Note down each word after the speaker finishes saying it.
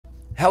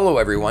Hello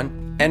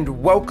everyone,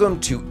 and welcome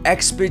to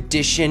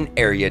Expedition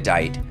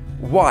Erudite,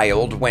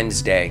 Wild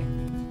Wednesday.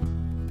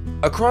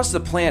 Across the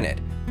planet,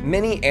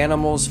 many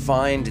animals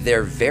find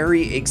their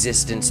very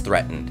existence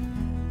threatened,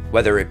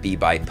 whether it be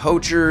by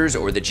poachers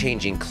or the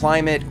changing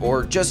climate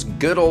or just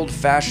good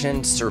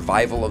old-fashioned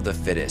survival of the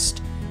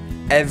fittest.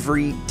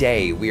 Every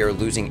day we are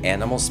losing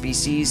animal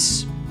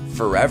species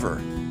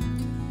forever.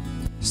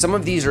 Some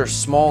of these are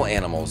small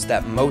animals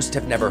that most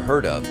have never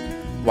heard of,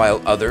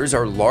 while others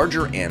are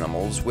larger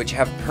animals which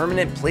have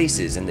permanent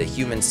places in the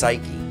human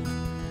psyche.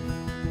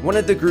 One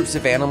of the groups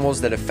of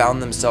animals that have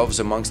found themselves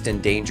amongst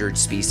endangered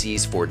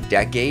species for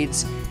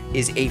decades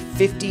is a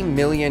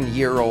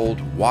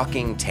 50-million-year-old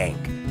walking tank.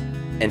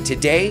 And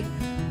today,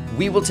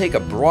 we will take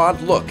a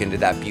broad look into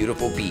that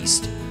beautiful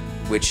beast,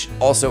 which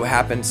also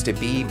happens to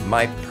be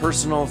my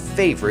personal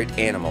favorite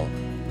animal,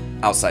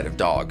 outside of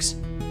dogs,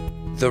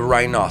 the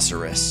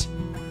rhinoceros.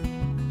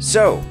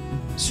 So,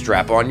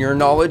 strap on your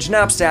knowledge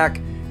knapsack,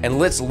 and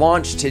let's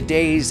launch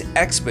today's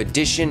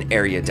Expedition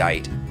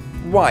Erudite,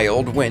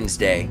 Wild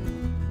Wednesday.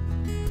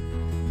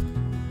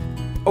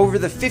 Over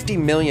the 50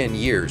 million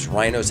years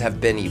rhinos have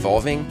been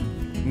evolving,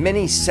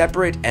 many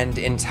separate and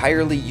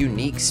entirely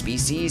unique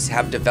species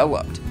have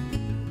developed.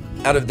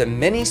 Out of the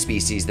many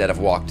species that have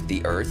walked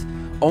the earth,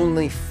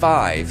 only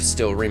 5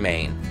 still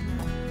remain.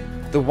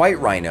 The white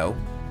rhino,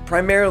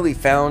 primarily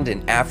found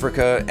in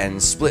Africa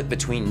and split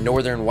between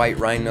northern white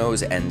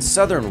rhinos and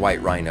southern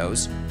white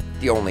rhinos,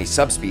 the only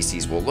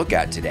subspecies we'll look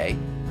at today,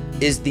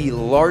 is the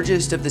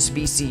largest of the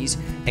species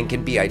and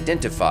can be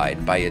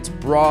identified by its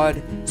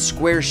broad,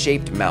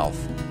 square-shaped mouth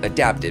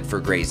adapted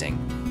for grazing.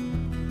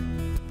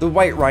 The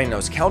white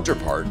rhino's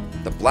counterpart,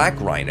 the black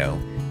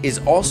rhino, is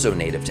also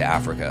native to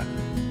Africa.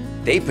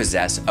 They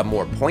possess a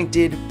more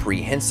pointed,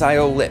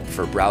 prehensile lip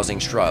for browsing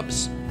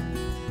shrubs.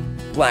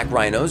 Black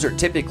rhinos are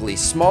typically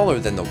smaller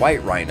than the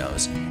white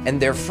rhinos, and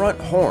their front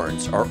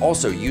horns are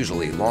also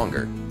usually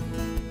longer.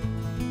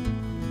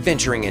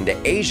 Venturing into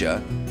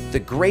Asia, the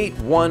great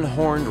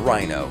one-horned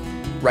rhino,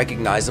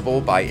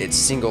 recognizable by its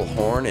single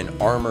horn and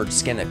armored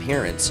skin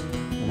appearance,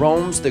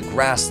 roams the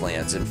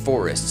grasslands and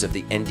forests of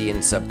the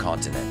Indian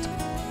subcontinent.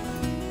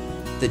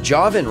 The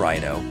Javan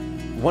rhino,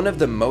 one of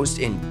the most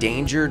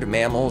endangered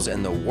mammals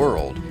in the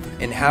world,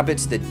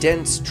 inhabits the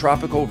dense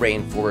tropical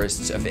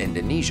rainforests of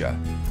Indonesia,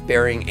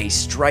 bearing a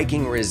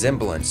striking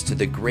resemblance to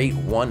the great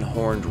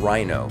one-horned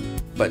rhino,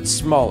 but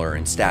smaller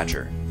in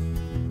stature.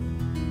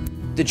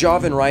 The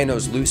Javan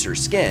rhino's looser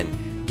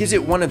skin gives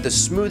it one of the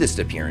smoothest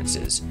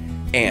appearances,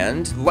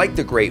 and like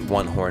the great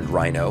one-horned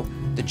rhino,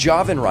 the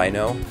Javan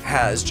rhino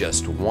has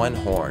just one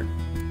horn.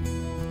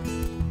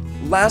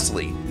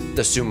 Lastly,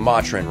 the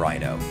Sumatran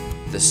rhino,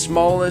 the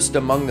smallest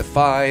among the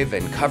 5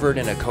 and covered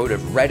in a coat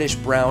of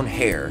reddish-brown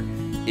hair,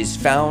 is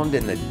found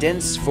in the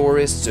dense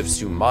forests of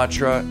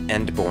Sumatra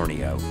and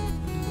Borneo.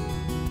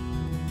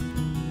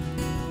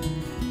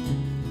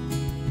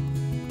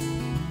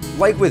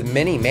 Like with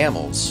many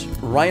mammals,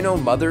 rhino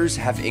mothers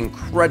have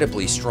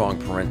incredibly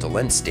strong parental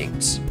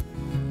instincts.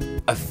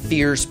 A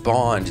fierce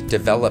bond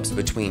develops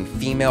between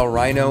female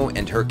rhino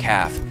and her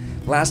calf,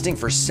 lasting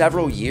for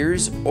several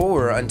years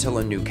or until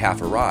a new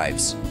calf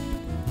arrives.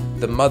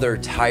 The mother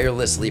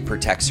tirelessly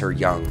protects her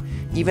young,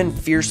 even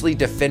fiercely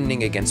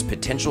defending against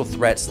potential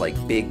threats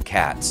like big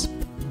cats.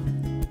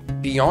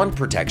 Beyond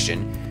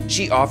protection,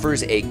 she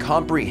offers a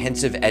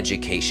comprehensive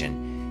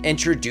education,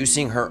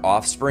 introducing her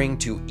offspring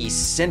to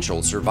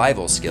essential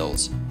survival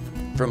skills,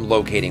 from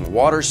locating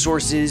water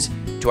sources,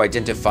 to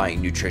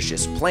identifying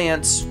nutritious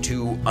plants,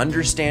 to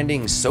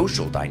understanding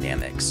social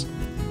dynamics.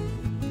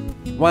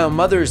 While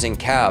mothers and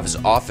calves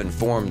often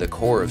form the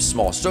core of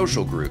small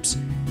social groups,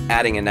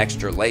 adding an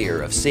extra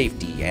layer of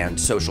safety and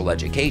social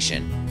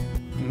education,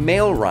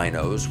 male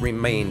rhinos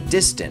remain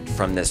distant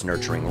from this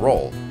nurturing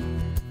role.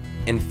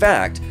 In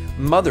fact,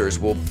 mothers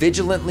will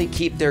vigilantly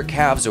keep their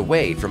calves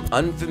away from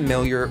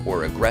unfamiliar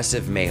or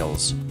aggressive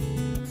males.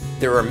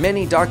 There are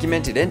many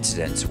documented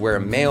incidents where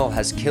a male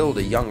has killed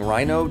a young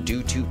rhino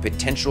due to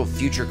potential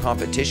future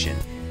competition,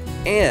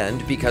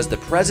 and because the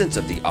presence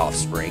of the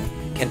offspring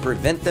can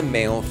prevent the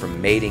male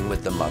from mating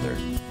with the mother.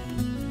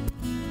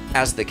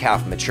 As the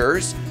calf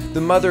matures, the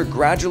mother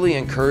gradually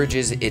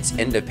encourages its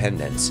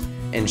independence,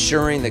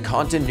 ensuring the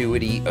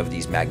continuity of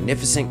these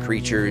magnificent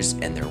creatures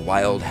and their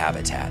wild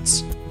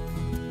habitats.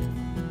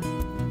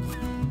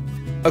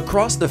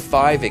 Across the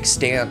 5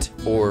 extant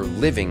or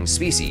living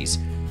species,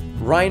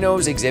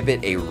 rhinos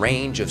exhibit a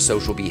range of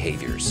social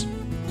behaviors.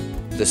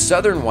 The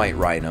southern white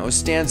rhino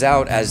stands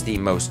out as the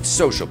most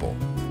sociable,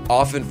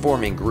 often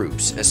forming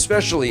groups,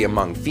 especially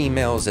among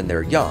females and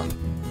their young,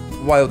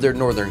 while their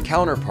northern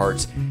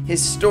counterparts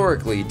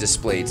historically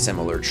displayed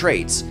similar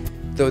traits,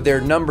 though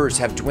their numbers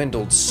have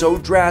dwindled so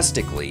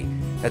drastically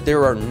that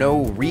there are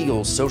no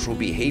real social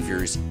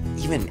behaviors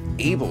even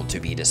able to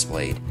be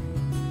displayed.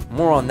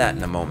 More on that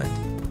in a moment.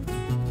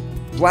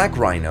 Black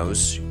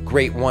rhinos,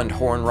 great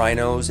one-horned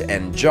rhinos,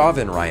 and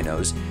Javan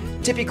rhinos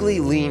typically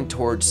lean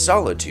towards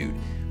solitude,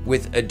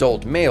 with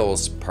adult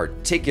males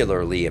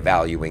particularly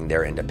valuing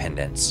their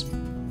independence.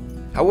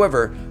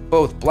 However,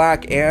 Both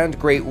black and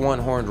great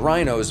one-horned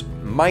rhinos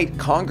might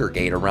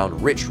congregate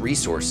around rich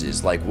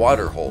resources like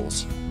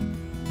waterholes.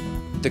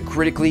 The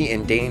critically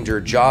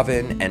endangered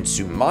Javan and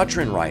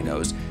Sumatran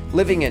rhinos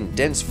living in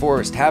dense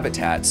forest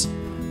habitats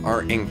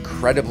are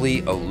incredibly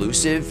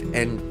elusive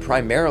and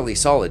primarily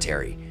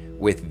solitary,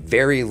 with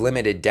very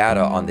limited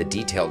data on the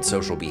detailed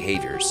social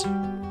behaviors.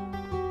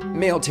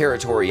 Male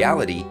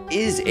territoriality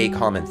is a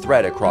common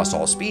thread across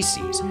all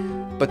species,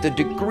 but the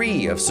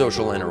degree of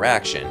social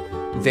interaction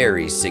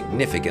varies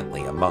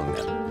significantly among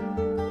them.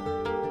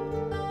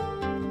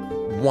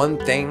 One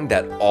thing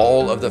that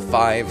all of the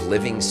 5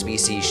 living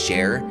species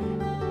share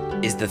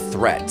is the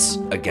threats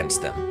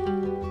against them.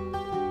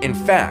 In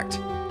fact,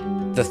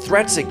 the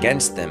threats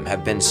against them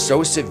have been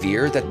so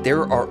severe that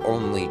there are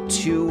only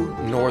 2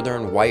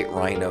 northern white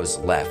rhinos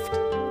left.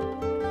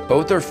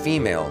 Both are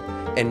female,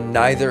 and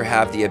neither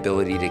have the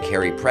ability to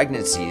carry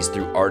pregnancies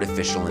through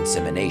artificial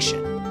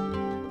insemination.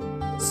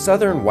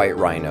 Southern white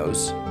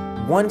rhinos,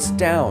 once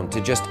down to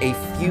just a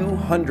few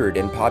hundred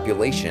in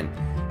population,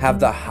 have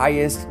the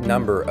highest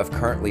number of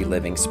currently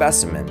living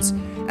specimens,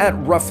 at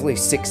roughly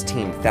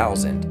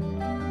 16,000.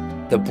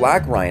 The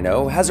black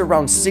rhino has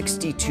around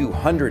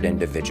 6,200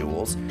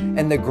 individuals,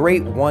 and the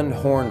great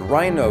one-horned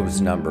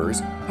rhino's numbers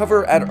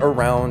hover at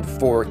around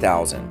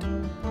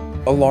 4,000.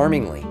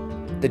 Alarmingly,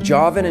 the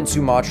Javan and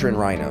Sumatran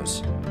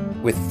rhinos,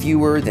 with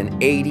fewer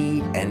than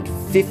 80 and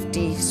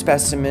 50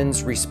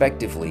 specimens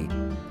respectively,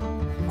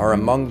 are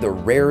among the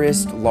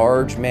rarest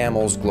large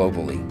mammals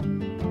globally.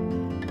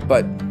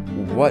 But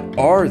what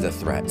are the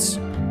threats?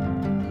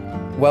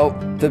 Well,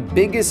 the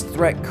biggest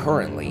threat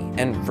currently,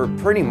 and for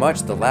pretty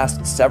much the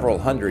last several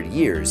hundred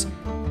years,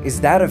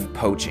 is that of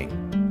poaching.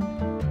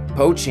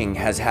 Poaching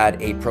has had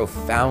a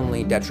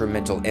profoundly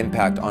detrimental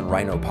impact on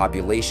rhino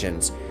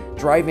populations,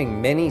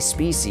 driving many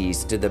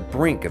species to the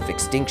brink of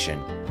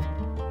extinction.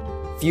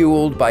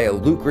 Fueled by a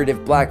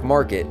lucrative black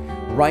market,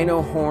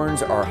 rhino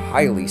horns are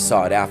highly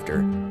sought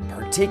after,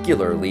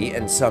 particularly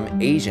in some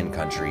Asian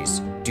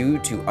countries, due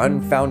to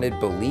unfounded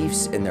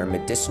beliefs in their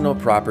medicinal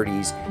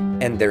properties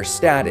and their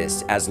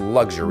status as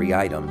luxury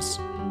items.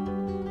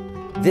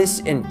 This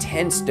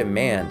intense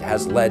demand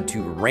has led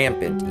to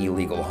rampant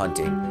illegal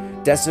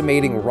hunting,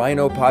 decimating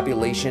rhino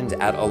populations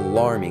at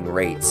alarming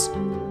rates.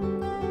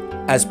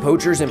 As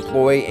poachers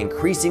employ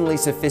increasingly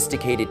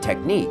sophisticated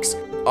techniques,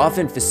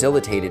 often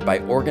facilitated by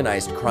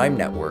organized crime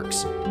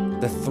networks,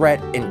 the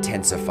threat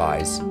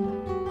intensifies.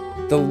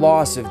 The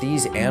loss of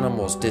these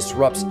animals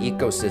disrupts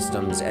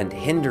ecosystems and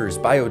hinders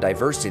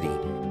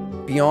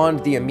biodiversity.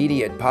 Beyond the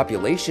immediate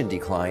population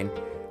decline,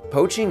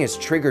 poaching has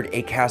triggered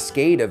a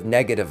cascade of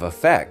negative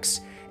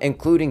effects,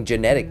 including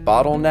genetic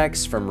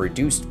bottlenecks from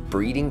reduced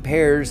breeding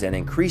pairs and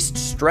increased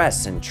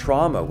stress and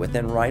trauma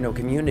within rhino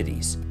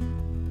communities.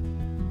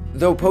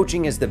 Though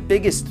poaching is the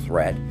biggest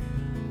threat,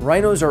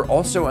 rhinos are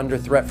also under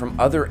threat from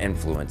other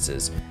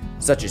influences,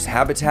 such as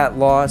habitat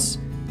loss,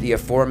 the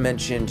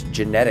aforementioned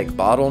genetic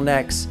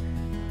bottlenecks,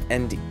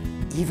 and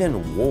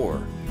even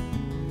war.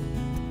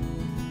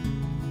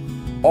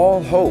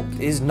 All hope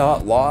is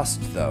not lost,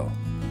 though.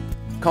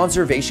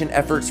 Conservation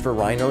efforts for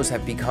rhinos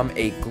have become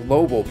a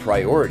global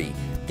priority,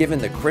 given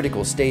the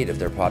critical state of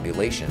their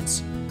populations.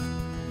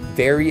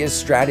 Various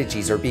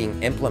strategies are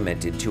being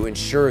implemented to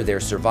ensure their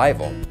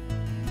survival.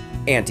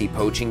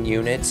 Anti-poaching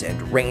units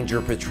and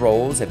ranger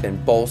patrols have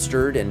been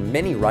bolstered in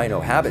many rhino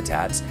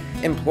habitats,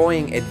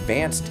 employing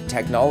advanced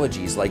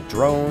technologies like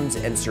drones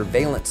and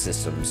surveillance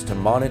systems to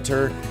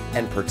monitor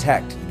and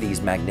protect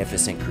these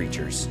magnificent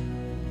creatures.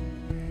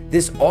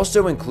 This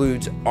also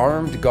includes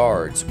armed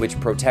guards which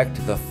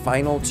protect the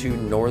final 2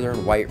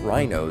 northern white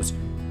rhinos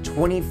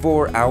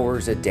 24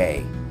 hours a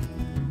day.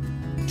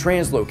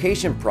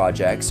 Translocation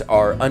projects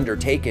are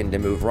undertaken to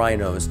move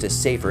rhinos to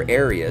safer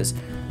areas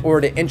or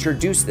to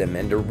introduce them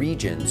into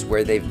regions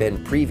where they've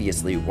been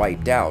previously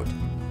wiped out.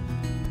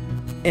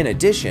 In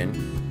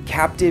addition,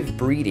 captive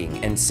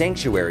breeding and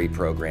sanctuary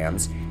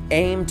programs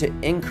aim to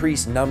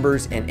increase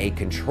numbers in a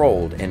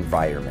controlled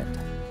environment.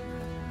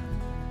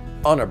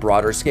 On a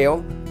broader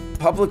scale,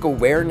 public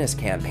awareness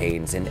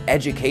campaigns and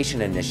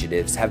education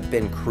initiatives have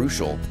been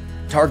crucial,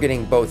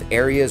 targeting both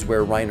areas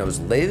where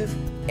rhinos live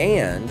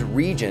and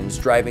regions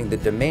driving the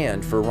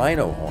demand for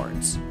rhino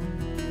horns.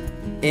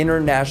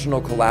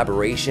 International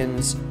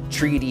collaborations,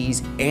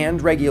 treaties,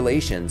 and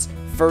regulations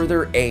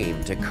further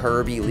aim to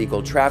curb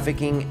illegal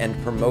trafficking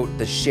and promote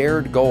the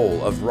shared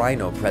goal of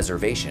rhino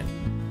preservation.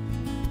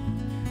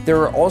 There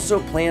are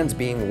also plans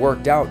being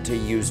worked out to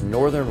use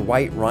northern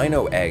white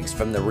rhino eggs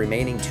from the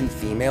remaining 2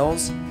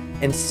 females,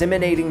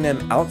 inseminating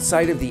them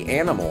outside of the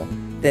animal,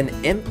 then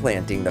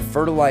implanting the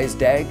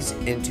fertilized eggs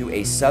into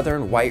a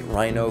southern white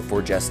rhino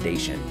for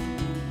gestation.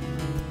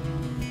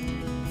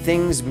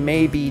 Things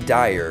may be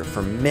dire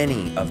for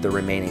many of the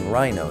remaining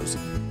rhinos,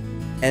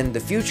 and the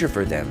future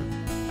for them,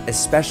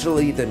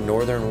 especially the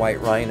northern white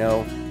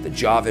rhino, the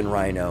Javan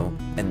rhino,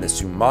 and the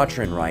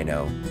Sumatran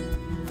rhino,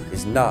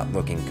 is not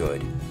looking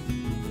good.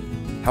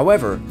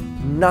 However,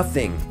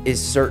 nothing is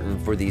certain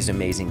for these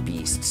amazing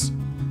beasts.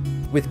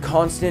 With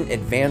constant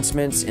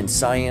advancements in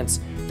science,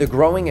 The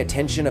growing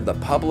attention of the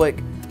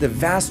public, the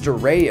vast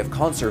array of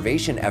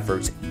conservation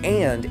efforts,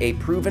 and a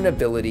proven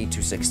ability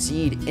to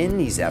succeed in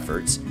these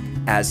efforts,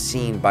 as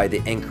seen by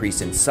the increase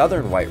in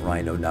southern white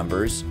rhino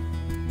numbers,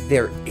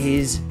 there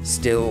is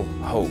still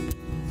hope.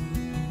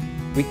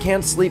 We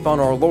can't sleep on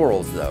our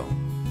laurels, though.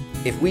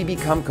 If we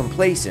become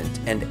complacent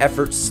and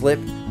efforts slip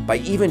by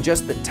even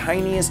just the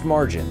tiniest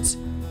margins,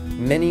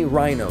 many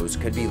rhinos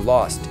could be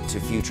lost to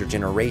future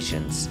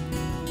generations.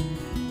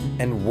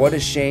 And what a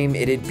shame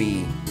it'd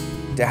be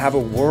to have a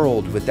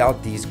world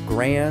without these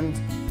grand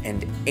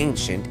and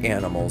ancient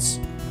animals.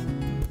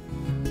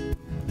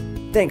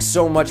 Thanks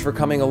so much for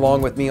coming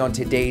along with me on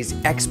today's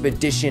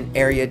Expedition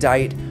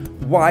Erudite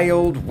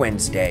Wild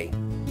Wednesday.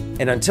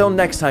 And until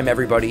next time,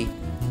 everybody,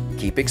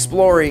 keep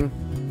exploring,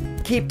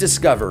 keep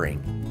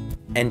discovering,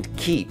 and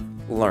keep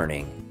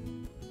learning.